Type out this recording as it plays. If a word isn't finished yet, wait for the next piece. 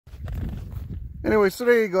Anyway, so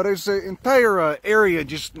there you go. There's an entire area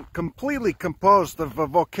just completely composed of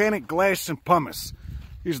volcanic glass and pumice.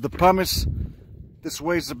 Here's the pumice. This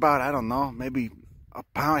weighs about, I don't know, maybe a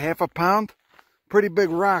pound, half a pound. Pretty big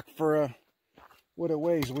rock for what it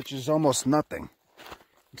weighs, which is almost nothing.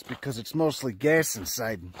 It's because it's mostly gas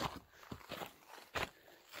inside.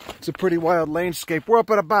 It's a pretty wild landscape. We're up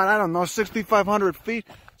at about, I don't know, 6,500 feet.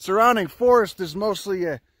 Surrounding forest is mostly,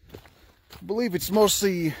 I believe it's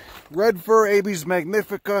mostly red fir, Abies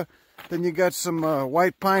magnifica. Then you got some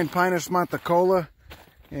white pine, Pinus monticola.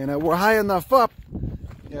 And we're high enough up,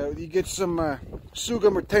 you get some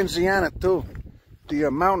Sugum hortensiana too, the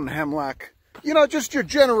mountain hemlock. You know, just your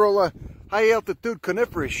general high altitude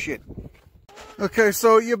coniferous shit. Okay,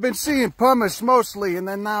 so you've been seeing pumice mostly, and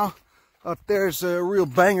then now up there's a real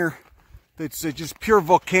banger that's just pure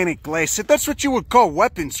volcanic glass. That's what you would call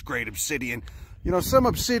weapons grade obsidian. You know, some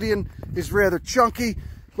obsidian is rather chunky,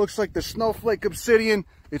 looks like the snowflake obsidian.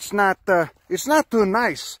 It's not too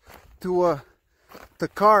nice to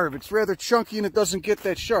carve. It's rather chunky and it doesn't get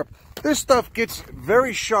that sharp. This stuff gets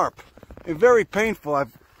very sharp and very painful. I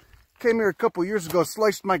came here a couple years ago,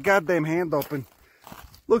 sliced my goddamn hand open.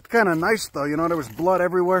 Looked kind of nice though, you know, there was blood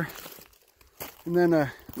everywhere. And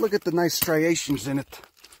then look at the nice striations in it.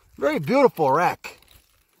 Very beautiful rock.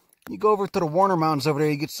 You go over to the Warner Mountains over there,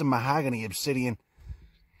 you get some mahogany obsidian.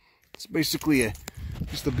 It's basically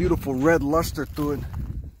just a beautiful red luster to it.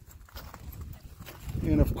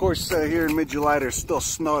 And of course, here in mid-July, there's still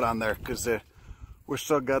snow down there because we're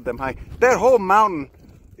so goddamn high. That whole mountain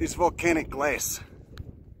is volcanic glass.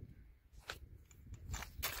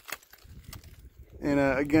 And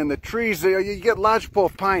again, the trees, you get lodgepole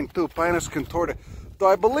pine too, Pinus contorta. Though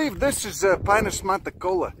I believe this is Pinus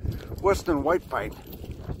monticola, western white pine.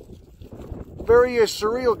 Very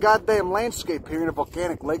surreal goddamn landscape here in a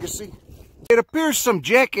volcanic legacy. It appears some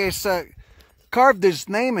jackass carved his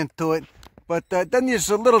name into it, but then there's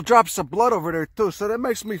a little drops of blood over there too, so that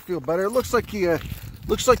makes me feel better. It looks like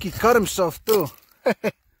he cut himself too.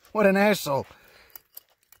 What an asshole!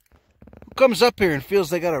 Who comes up here and feels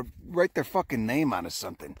they gotta write their fucking name on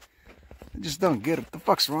something? I just don't get it. What the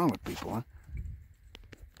fuck's wrong with people, huh?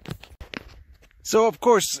 So, of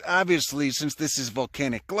course, obviously, since this is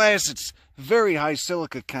volcanic glass, it's very high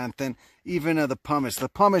silica content, even the pumice. The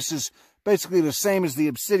pumice is basically the same as the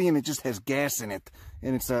obsidian, it just has gas in it,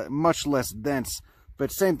 and it's much less dense.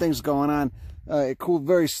 But same thing's going on. It cooled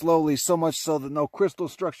very slowly, so much so that no crystal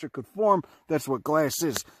structure could form. That's what glass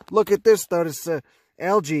is. Look at this, though. This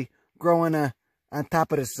algae growing on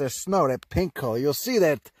top of this snow, that pink color. You'll see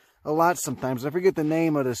that a lot sometimes. I forget the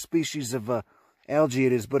name of the species of algae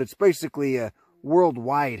it is, but it's basically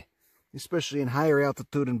worldwide, especially in higher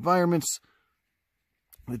altitude environments.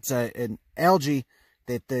 It's an algae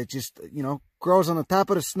that just, you know, grows on the top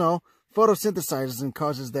of the snow, photosynthesizes and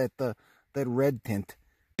causes that red tint.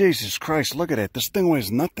 Jesus Christ, look at that. This thing weighs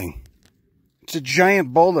nothing. It's a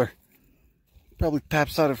giant boulder. Probably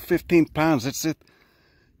tops out at 15 pounds. That's it,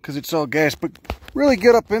 because it's all gas. But really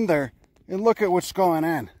get up in there and look at what's going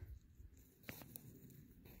on.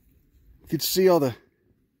 You can see all the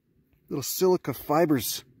little silica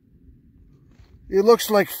fibers. It looks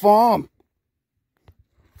like foam.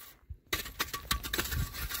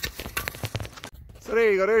 So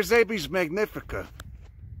there you go. There's Abies magnifica.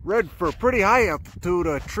 Red fir, pretty high altitude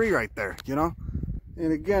tree right there, you know.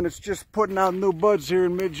 And again, it's just putting out new buds here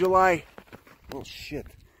in mid-July. Oh shit.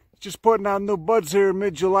 It's just putting out new buds here in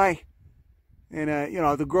mid-July. And you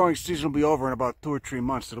know, the growing season will be over in about 2 or 3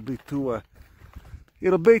 months. It'll be too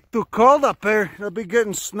cold up there. It'll be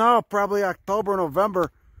getting snow probably October,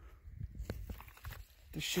 November.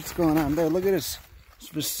 This shit's going on there. Look at this. It's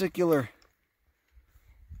vesicular.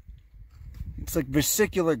 It's like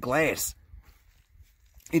vesicular glass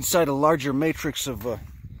inside a larger matrix of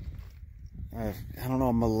I don't know,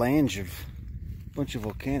 a melange of a bunch of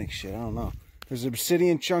volcanic shit. I don't know. There's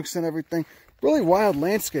obsidian chunks and everything. Really wild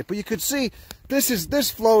landscape. But you could see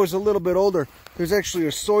this flow is a little bit older. There's actually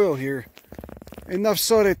a soil here. Enough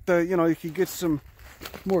so that, you know, you can get some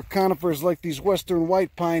more conifers like these western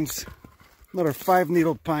white pines. Another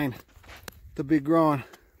 5-needled pine to be growing.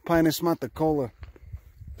 Pinus monticola.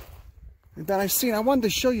 And then I wanted to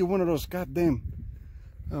show you one of those goddamn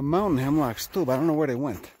mountain hemlocks too, but I don't know where they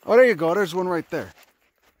went. Oh, there you go. There's one right there.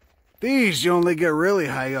 These you only get really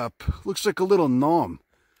high up. Looks like a little gnome.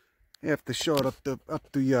 You have to show it up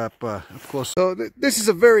close. So this is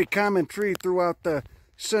a very common tree throughout the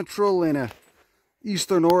central and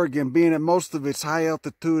eastern Oregon, being that most of it's high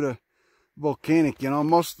altitude volcanic. You know,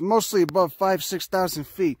 mostly above 5,000–6,000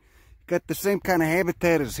 feet. Got the same kind of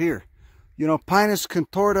habitat as here. You know, Pinus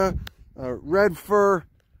contorta, red fir,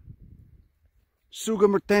 Suga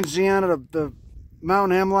mertensiana, the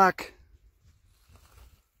mountain hemlock.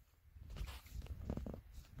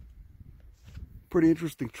 Pretty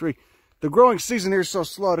interesting tree. The growing season here is so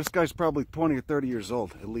slow, this guy's probably 20 or 30 years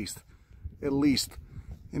old, at least. At least.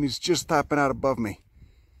 And he's just topping out above me.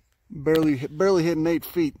 Barely hitting 8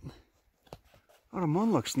 feet. Oh, the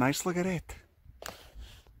moon looks nice. Look at it.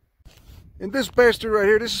 And this bastard right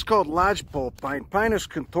here, this is called lodgepole pine, Pinus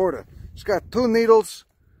contorta. It's got 2 needles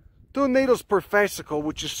per fascicle,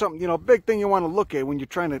 which is something, you know, a big thing you want to look at when you're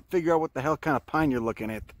trying to figure out what the hell kind of pine you're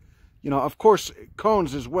looking at. You know, of course,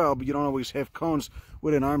 cones as well, but you don't always have cones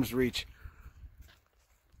within arm's reach.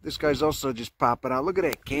 This guy's also just popping out. Look at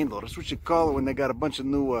that candle. That's what you call it when they got a bunch of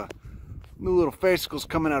new little fascicles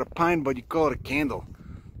coming out of pine bud. You call it a candle.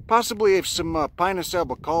 Possibly have some Pinus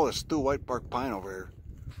albicaulis, too, white bark pine over here.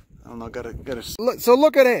 I don't know, gotta. So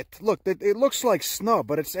look at it. Look, it looks like snow,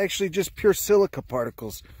 but it's actually just pure silica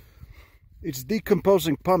particles. It's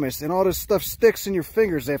decomposing pumice, and all this stuff sticks in your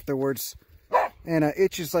fingers afterwards. And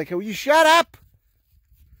itches like, will you shut up?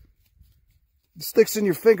 It sticks in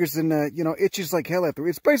your fingers and, you know, itches like hell after.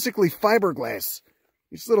 It's basically fiberglass.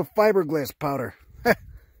 It's little fiberglass powder.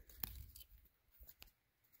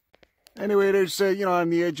 Anyway, there's, you know, on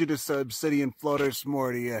the edge of this obsidian floor, there's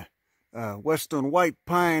more of the western white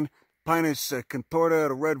pine, Pinus contorta,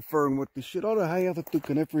 the red fern with the shit, all the high altitude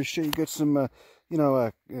coniferous shit. You get some, you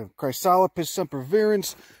know, Chrysolipus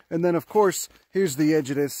sempervirens, and then of course here's the edge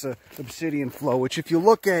of this obsidian flow, which if you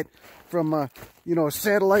look at from you know, a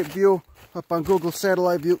satellite view up on Google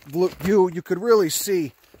satellite view, you could really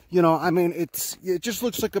see, you know, I mean, it just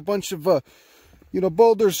looks like a bunch of you know,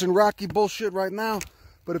 boulders and rocky bullshit right now,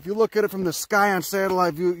 but if you look at it from the sky on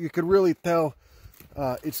satellite view, you could really tell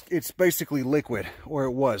it's basically liquid, or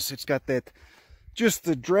it was. It's got that, just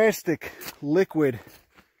the drastic liquid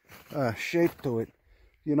shape to it.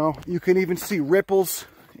 You know, you can even see ripples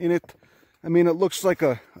in it. I mean, it looks like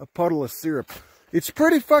a puddle of syrup. It's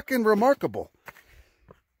pretty fucking remarkable.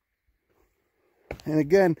 And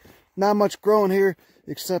again, not much growing here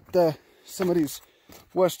except some of these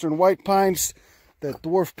western white pines that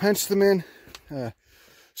dwarf penstemon,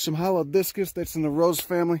 some holodiscus that's in the rose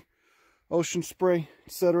family, ocean spray,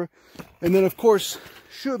 etc. And then of course,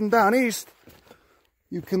 shooting down east,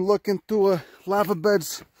 you can look into Lava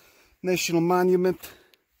Beds National Monument,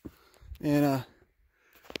 and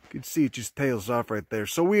you can see it just tails off right there.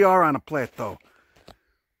 So we are on a plateau.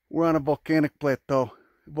 We're on a volcanic plateau.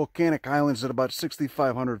 Volcanic islands at about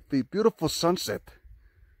 6,500 feet. Beautiful sunset.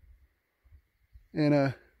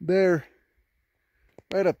 And there,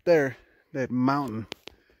 right up there, that mountain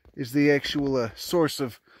is the actual source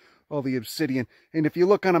of all the obsidian. And if you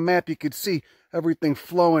look on a map, you can see everything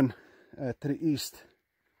flowing to the east.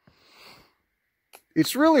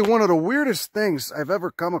 It's really one of the weirdest things I've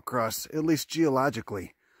ever come across, at least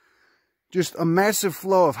geologically. Just a massive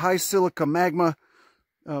flow of high silica magma,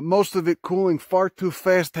 most of it cooling far too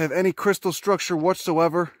fast to have any crystal structure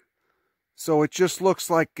whatsoever. So it just looks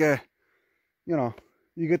like, you know,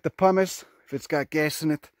 you get the pumice, if it's got gas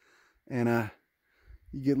in it, and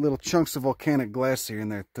you get little chunks of volcanic glass here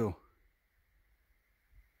and there too.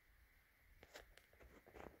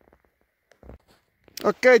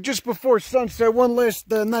 Okay, just before sunset, one last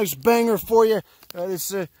nice banger for you.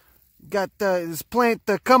 This got this plant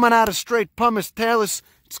coming out of straight pumice talus.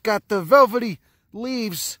 It's got the velvety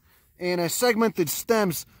leaves and segmented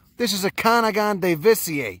stems. This is a Conagon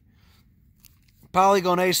Davissiae,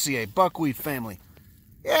 Polygonaceae, buckwheat family.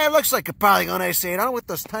 Yeah, it looks like a Polygonaceae, huh? With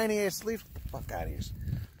those tiny ass leaves. Fuck out of here.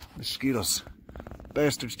 Mosquitoes.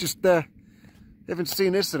 Bastards. Just haven't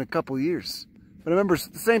seen this in a couple years. But I remember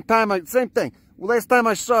the same thing. Well, last time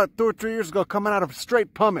I saw it 2 or 3 years ago, coming out of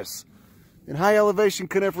straight pumice in high elevation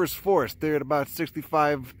coniferous forest there at about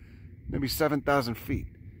 65, maybe 7,000 feet.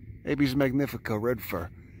 Abies magnifica, red fir.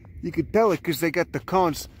 You could tell it because they got the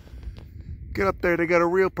cones. Get up there, they got a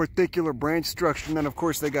real particular branch structure, and then of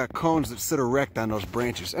course they got cones that sit erect on those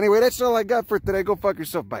branches. Anyway, that's all I got for today. Go fuck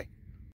yourself. Bye.